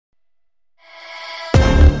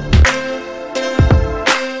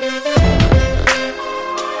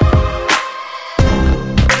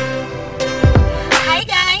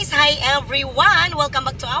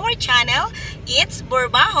It's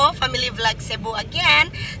Borbaho Family Vlog Cebu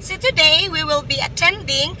again. So today, we will be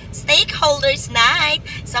attending Stakeholders Night.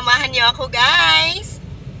 Samahan niyo ako, guys!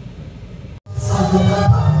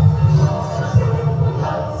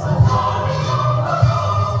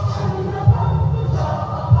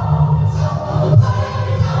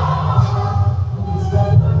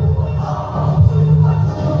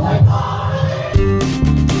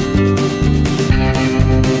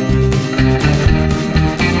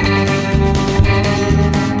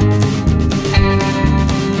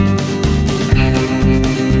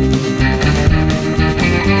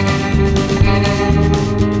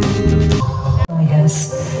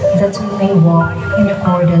 That we may walk in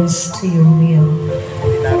accordance to your will.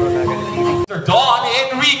 Sir Don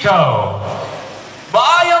Enrico.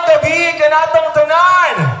 Maayong gabi kanatong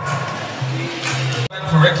tanan.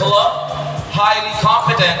 Curriculum, highly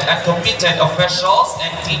competent and committed officials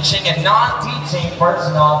and teaching and non-teaching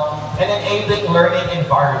personnel and enabling learning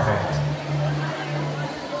environment.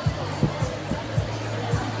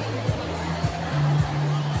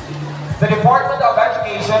 The Department of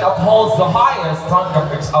Education upholds the highest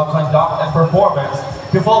standards of conduct and performance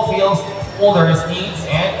to fulfill stakeholders' needs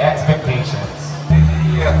and expectations.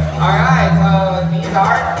 Alright, these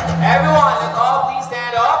are everyone, let's all please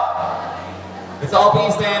stand up. Let's all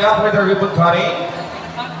please stand up with the ribbon cutting.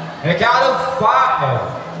 And a count of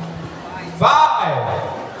 5, 5,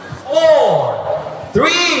 4,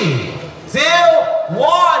 3, 2, 1.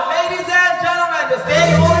 Ladies and gentlemen, the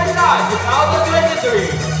Stakeholders Night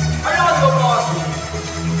 2023. Round of applause.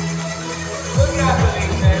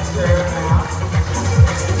 Congratulations, sir.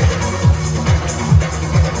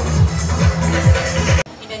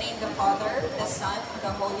 In the name of the Father, the Son, and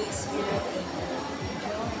the Holy Spirit.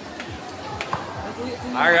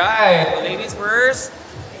 All right, ladies first.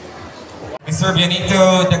 Mr.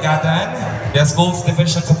 Benito Dagatan, the Schools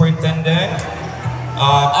Division Superintendent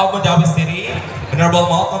of Mandawi City. Honorable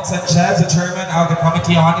Malcolm Sanchez, the Chairman of the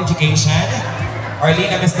Committee on Education.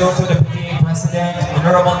 Arlene Amistoso, the PTA President,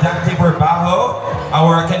 Honorable Dante Borbaho,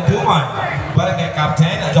 our Kanduman Barangay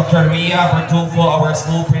Captain, Dr. Ria Bertulfo, our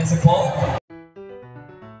School Principal.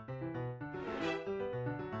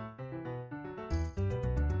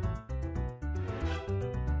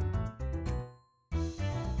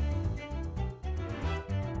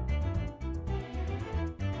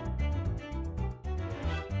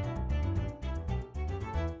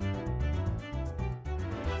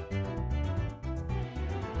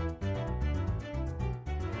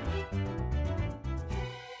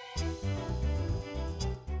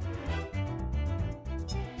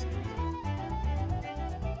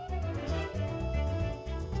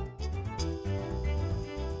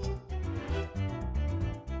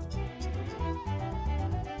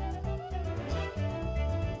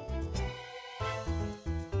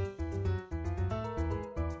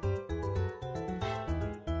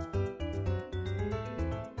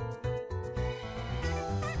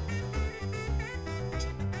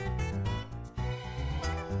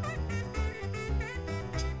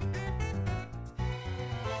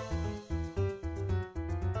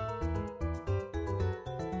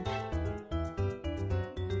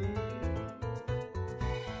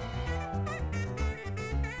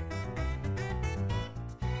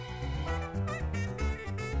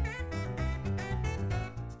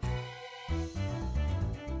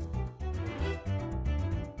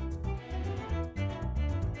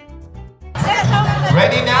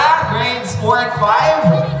 Ready na? Grades 4 and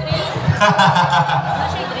 5?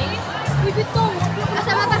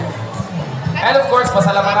 And of course,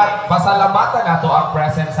 pasalamatan nato ang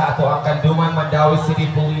presence sa ato ang Kanduman Mandawi City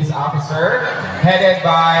Police Officer headed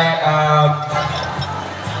by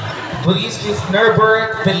Police Chief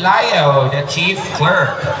Norbert Pelayo, the Chief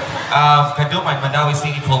Clerk of Kanduman Mandawi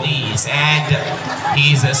City Police, and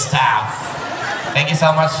his staff. Thank you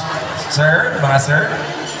so much, sir, mga sir.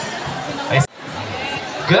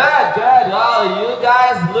 Good, good. Oh, you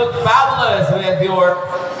guys look fabulous with your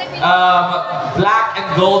black and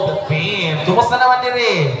gold theme. Kumusta naman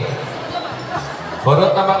diri?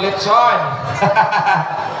 Burot namang lechon.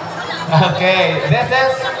 Okay, this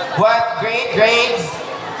is what grades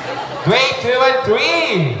 2 and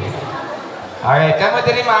 3. Alright, kamu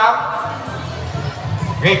diri ma'am?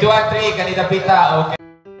 Grade 2 and 3, kanina pita. Okay.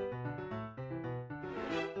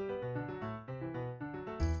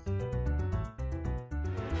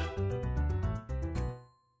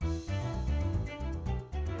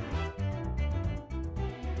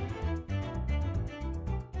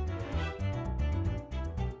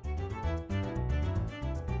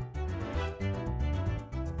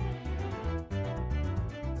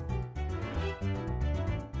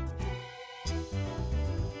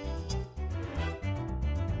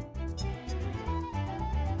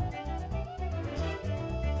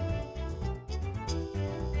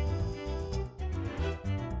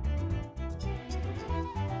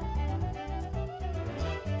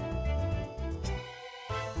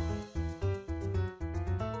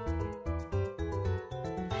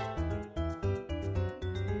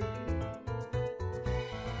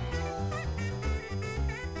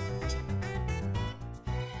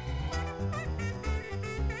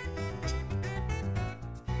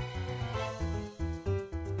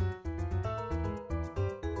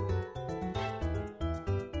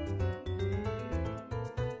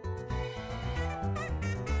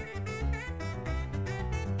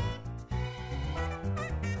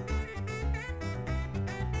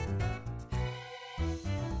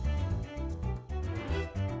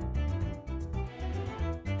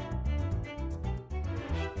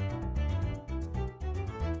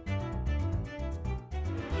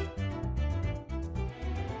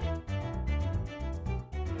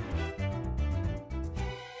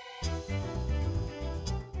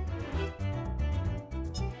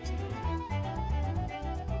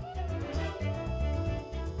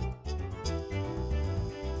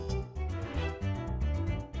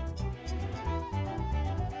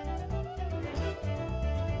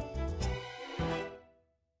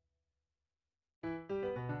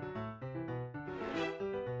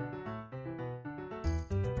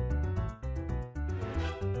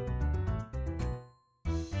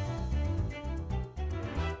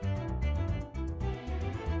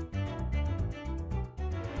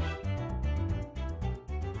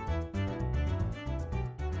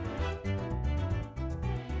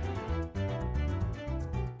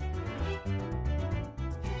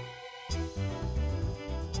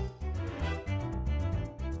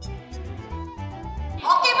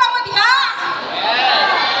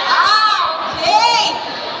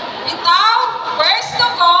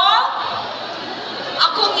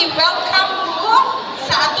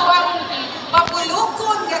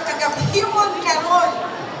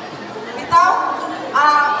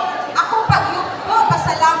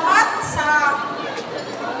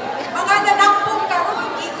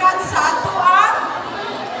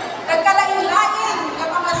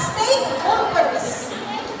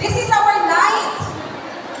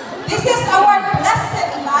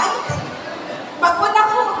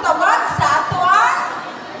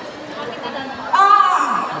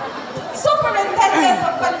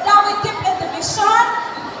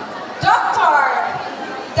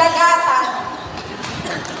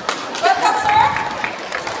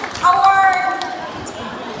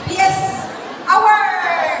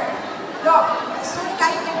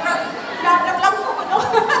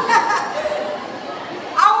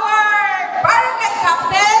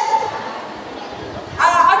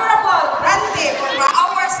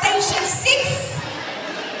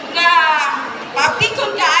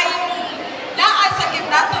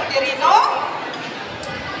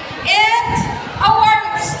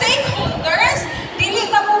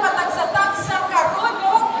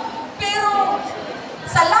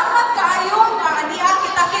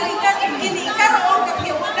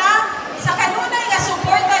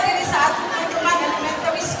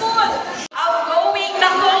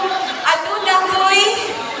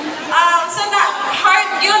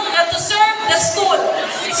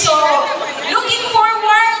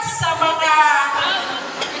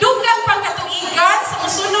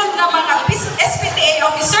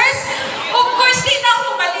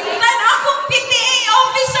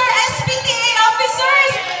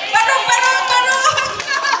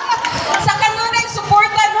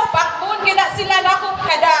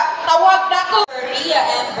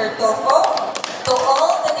 Bertolfo, to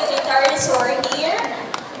all the dignitaries who are here,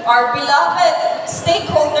 our beloved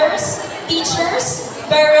stakeholders, teachers,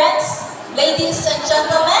 parents, ladies and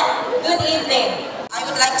gentlemen, good evening. I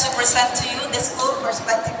would like to present to you the school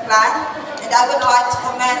perspective plan, and I would like to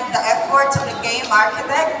commend the efforts of the game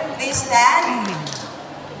architect. Please stand.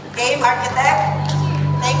 Game architect,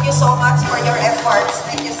 thank you so much for your efforts.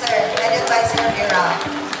 Thank you, sir. Headed by Sir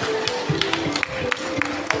Mira.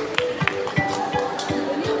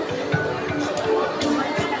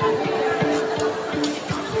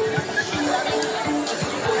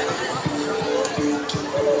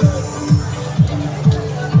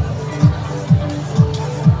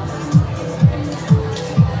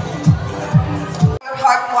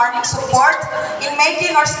 Heartwarming support in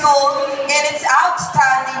making our school in its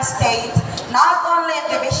outstanding state, not only in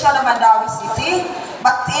Division of Mandawi City,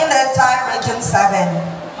 but in the entire Region 7.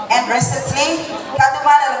 And recently,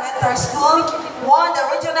 Kaduman Elementary School won the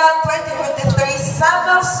Regional 2023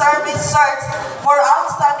 Civil Service Search for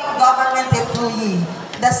Outstanding Government Employee,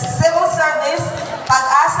 the Civil Service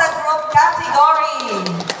Pag-asa Group category.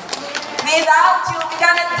 Without you, we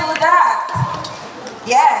cannot do that.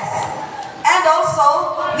 Yes. And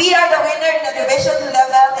also, we are the winner in the division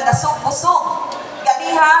level in the Sub-Busug.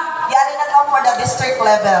 Ganiha, yari na lang for the district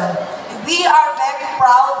level. We are very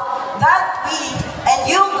proud that we and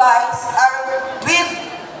you guys are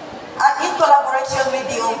in collaboration with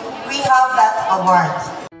you, we have that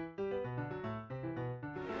award.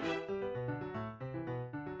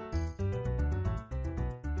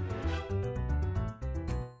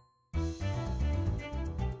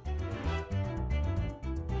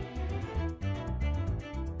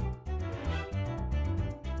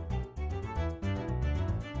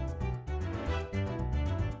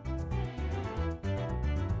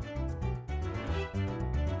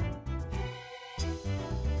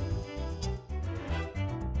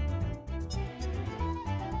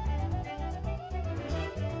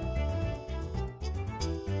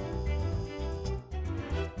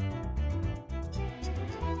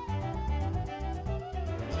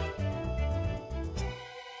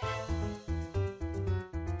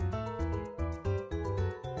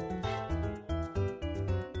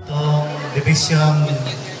 Division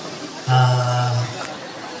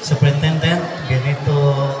Superintendent Benito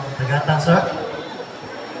Tagatan, sir.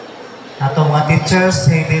 Atong mga teachers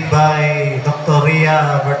headed by Dr.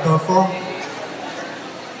 Ria Bertolfo.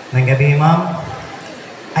 Nang gabi, ma'am.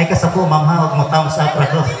 Ay kasapo, ma'am, ha, huwag mo thumbs up ra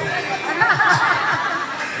ko.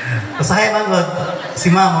 Usahay, ma'am, si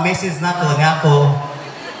ma'am, message na ko nga ako,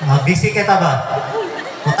 busy kita ba?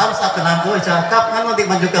 Mo thumbs up na lang ko, kap, ano, di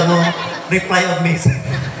man juga mo reply of message.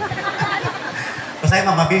 Saya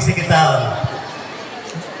mabisi kita.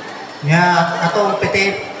 Nya atong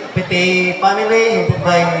PT family headed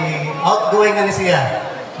by outgoing na siya,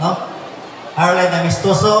 no? Arlen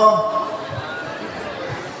Amistoso.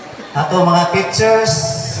 Atong mga teachers,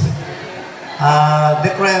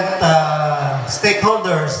 different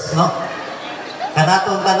stakeholders, no?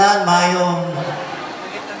 Kanatong tanan mayong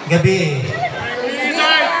gabi.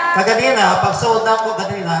 Kaganina, pagsuod ako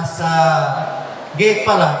kanina sa gate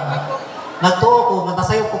pa lang. Nagtuo ko,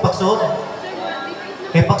 natasayo ko pagsuot.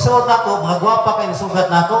 Kaya pagsuot ako, mga gwapa kayo nisugat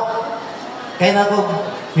na ako. Kaya na ako,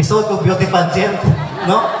 nisuot ko beauty pageant,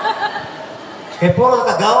 no? Kaya puro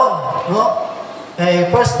kagawon, no? Kaya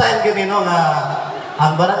first time yun, no, nga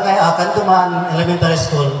ang barangay Kantuman Elementary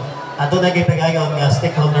School, ato nagipagayon nga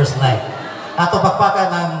Stakeholders Night. Ato pagpaka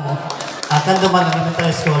ng Kantuman Elementary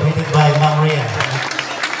School, headed by Ma'am Ria.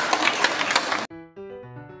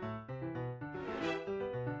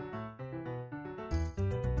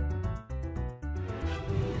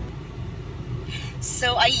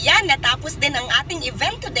 So ayan, natapos din ang ating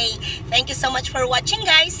event today. Thank you so much for watching,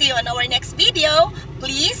 guys. See you on our next video.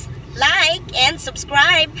 Please like and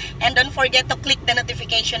subscribe, and don't forget to click the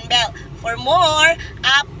notification bell for more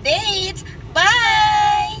updates. Bye!